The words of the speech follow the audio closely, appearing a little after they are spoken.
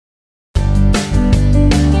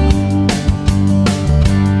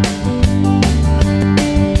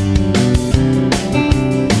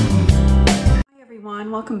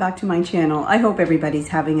welcome back to my channel. I hope everybody's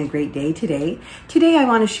having a great day today. Today I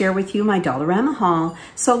want to share with you my Dollarama haul.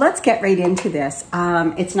 So let's get right into this.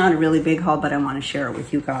 It's not a really big haul, but I want to share it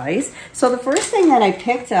with you guys. So the first thing that I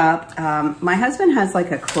picked up, my husband has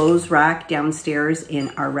like a clothes rack downstairs in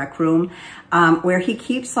our rec room where he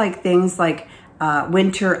keeps like things like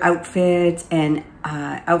winter outfits and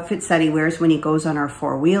outfits that he wears when he goes on our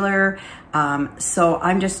four-wheeler. So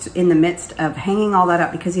I'm just in the midst of hanging all that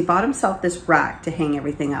up because he bought himself this rack to hang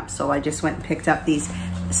everything up. So I just went and picked up these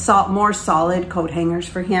more solid coat hangers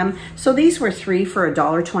for him. So these were 3 for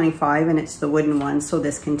 $1.25 and it's the wooden one. So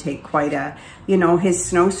this can take quite a, you know, his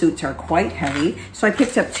snowsuits are quite heavy. So I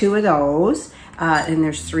picked up 2 of those and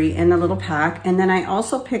there's 3 in the little pack. And then I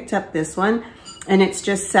also picked up this one. And it's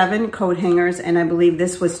just 7 coat hangers, and I believe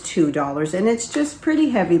this was $2. And it's just pretty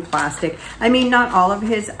heavy plastic. I mean, not all of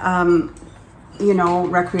his, you know,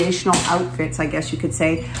 recreational outfits, I guess you could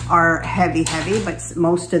say, are heavy, but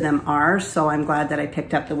most of them are. So I'm glad that I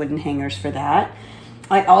picked up the wooden hangers for that.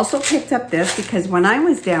 I also picked up this because when I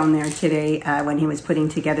was down there today, when he was putting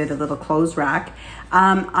together the little clothes rack,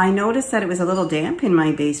 I noticed that it was a little damp in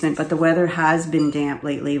my basement, but the weather has been damp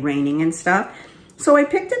lately, raining and stuff. So I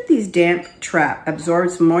picked up these damp trap,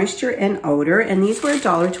 absorbs moisture and odor, and these were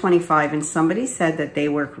 $1.25, and somebody said that they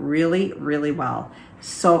work really, really well.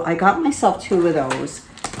 So I got myself 2 of those,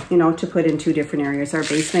 you know, to put in 2 different areas. Our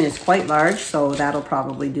basement is quite large, so that'll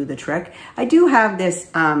probably do the trick. I do have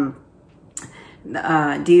this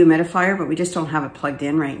dehumidifier, but we just don't have it plugged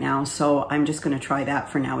in right now, so I'm just going to try that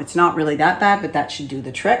for now. It's not really that bad, but that should do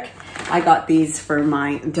the trick. I got these for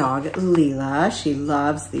my dog Leela. She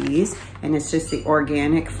loves these, and it's just the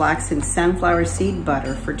organic flax and sunflower seed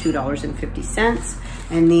butter for $2.50,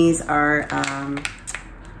 and these are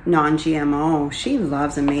non-GMO. She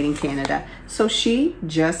loves them, made in Canada. So she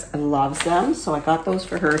just loves them. So I got those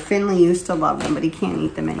for her. Finley used to love them, but he can't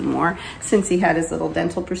eat them anymore. Since he had his little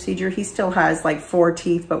dental procedure, he still has like 4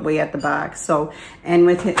 teeth, but way at the back. So, and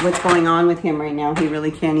with what's going on with him right now, he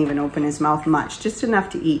really can't even open his mouth much, just enough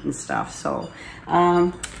to eat and stuff. So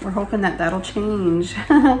we're hoping that that'll change.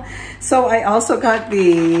 So I also got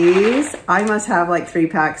these. I must have like 3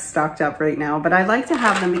 packs stocked up right now, but I like to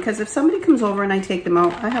have them because if somebody comes over and I take them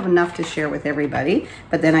out, I have enough to share with everybody.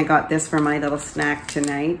 But then I got this for my little snack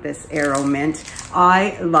tonight, this Aero Mint.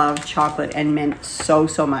 I love chocolate and mint so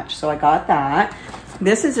much. So I got that.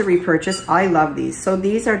 This is a repurchase. I love these. So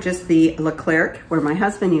these are just the Leclerc, where my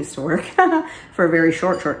husband used to work for a very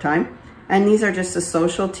short time. And these are just the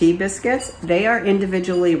social tea biscuits. They are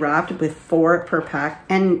individually wrapped with 4 per pack.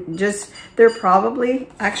 And just, they're probably,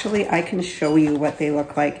 actually, I can show you what they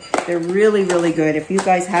look like. They're really, really good. If you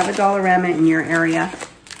guys have a Dollarama in your area,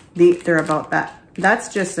 they're about that.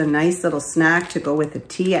 That's just a nice little snack to go with the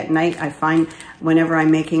tea at night. I find whenever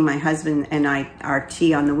I'm making my husband and our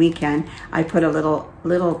tea on the weekend, I put a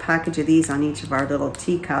little package of these on each of our little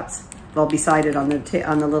teacups. Well, beside it on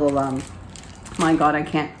the little, my God, I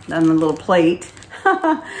can't, on the little plate.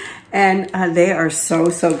 And they are so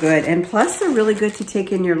good. And plus they're really good to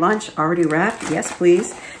take in your lunch, already wrapped. Yes,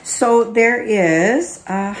 please. So there is,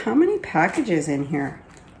 how many packages in here?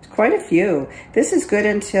 Quite a few. This is good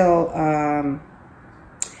until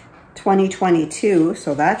 2022,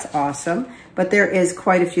 so that's awesome. But there is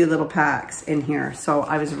quite a few little packs in here, so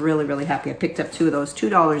I was really happy. I picked up 2 of those,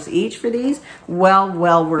 $2 each for these. Well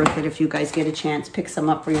worth it if you guys get a chance. Pick some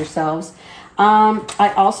up for yourselves.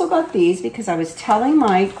 I also got these because I was telling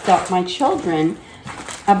my children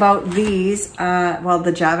about these. Well,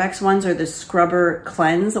 the Javex ones are the Scrubber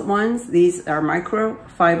Cleanse ones. These are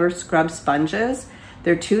microfiber scrub sponges.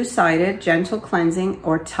 They're 2-sided, gentle cleansing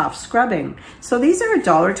or tough scrubbing. So these are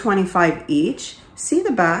 $1.25 each. See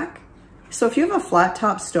the back? So if you have a flat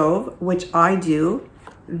top stove, which I do,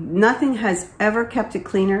 nothing has ever kept it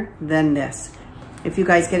cleaner than this. If you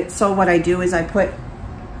guys get it. So what I do is I put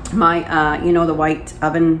my, you know, the white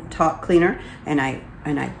oven top cleaner, and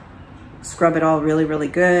I scrub it all really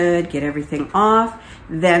good, get everything off.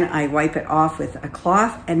 Then I wipe it off with a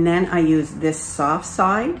cloth, and then I use this soft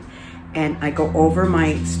side, and I go over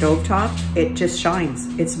my stovetop. It just shines.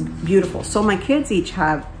 It's beautiful. So my kids each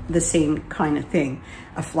have the same kind of thing,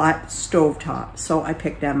 a flat stovetop. So I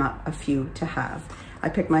picked them up a few to have. I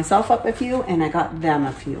picked myself up a few, and I got them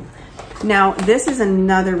a few. Now, this is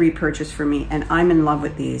another repurchase for me, and I'm in love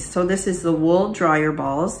with these. So this is the wool dryer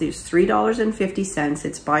balls. These $3.50.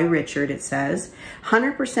 It's by Richard, it says.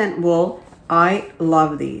 100% wool. I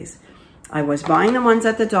love these. I was buying the ones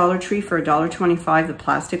at the Dollar Tree for $1.25, the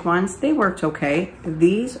plastic ones. They worked okay.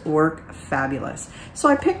 These work fabulous. So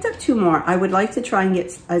I picked up 2 more. I would like to try and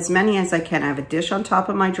get as many as I can. I have a dish on top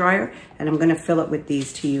of my dryer, and I'm gonna fill it with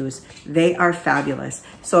these to use. They are fabulous.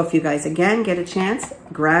 So if you guys, again, get a chance,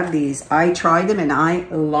 grab these. I tried them and I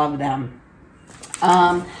love them.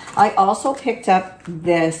 I also picked up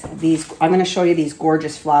these, I'm going to show you these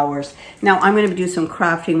gorgeous flowers. Now I'm going to do some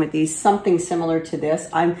crafting with these, something similar to this.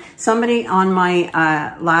 Somebody on my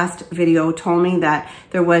last video told me that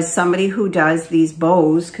there was somebody who does these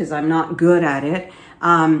bows, because I'm not good at it.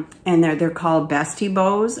 And they're called bestie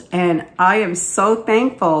bows. And I am so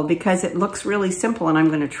thankful because it looks really simple and I'm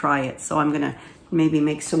going to try it. So I'm going to maybe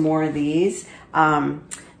make some more of these.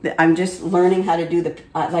 I'm just learning how to do the,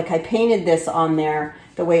 like I painted this on there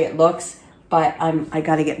the way it looks, but I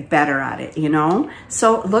got to get better at it, you know?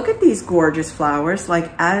 So look at these gorgeous flowers,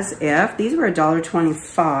 like as if, these were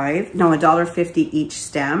 $1.25, no, $1.50 each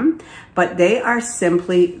stem, but they are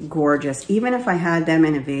simply gorgeous. Even if I had them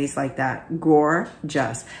in a vase like that,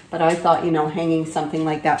 gorgeous. But I thought, you know, hanging something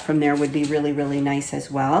like that from there would be really, really nice as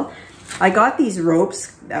well. I got these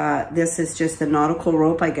ropes. This is just a nautical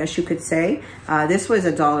rope, I guess you could say. This was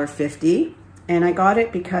 $1.50, and I got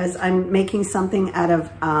it because I'm making something out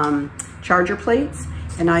of charger plates,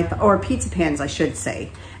 and or pizza pans, I should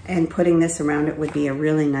say. And putting this around it would be a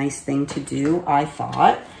really nice thing to do, I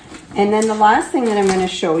thought. And then the last thing that I'm going to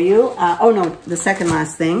show you, oh no, the second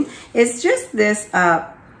last thing is just this.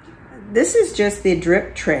 This is just the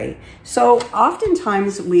drip tray. So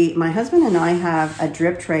oftentimes my husband and I have a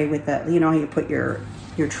drip tray with the, you know, you put your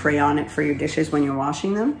tray on it for your dishes when you're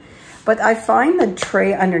washing them. But I find the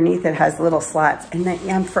tray underneath it has little slats, and then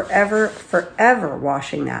I'm forever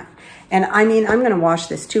washing that. And I mean, I'm gonna wash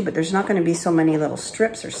this too, but there's not gonna be so many little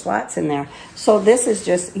strips or slats in there. So this is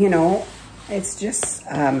just, you know, it's just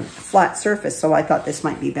flat surface. So I thought this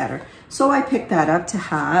might be better. So I picked that up to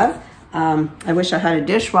have. I wish I had a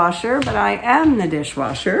dishwasher, but I am the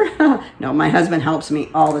dishwasher. No, my husband helps me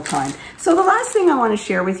all the time. So the last thing I want to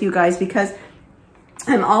share with you guys, because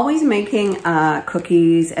I'm always making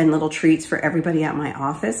cookies and little treats for everybody at my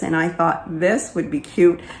office, and I thought this would be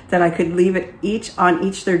cute that I could leave it on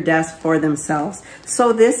each their desk for themselves.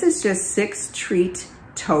 So this is just 6 treat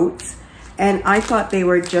totes, and I thought they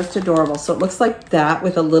were just adorable. So it looks like that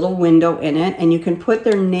with a little window in it, and you can put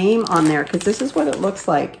their name on there because this is what it looks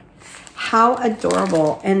like. How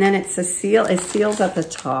adorable. And then it's a seal, it seals at the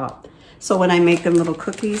top. So when I make them little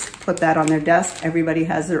cookies, put that on their desk. Everybody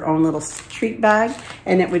has their own little treat bag,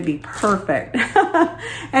 and it would be perfect.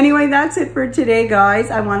 Anyway, that's it for today,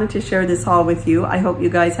 guys. I wanted to share this haul with you. I hope you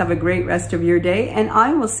guys have a great rest of your day, and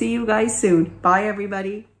I will see you guys soon. Bye,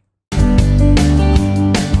 everybody.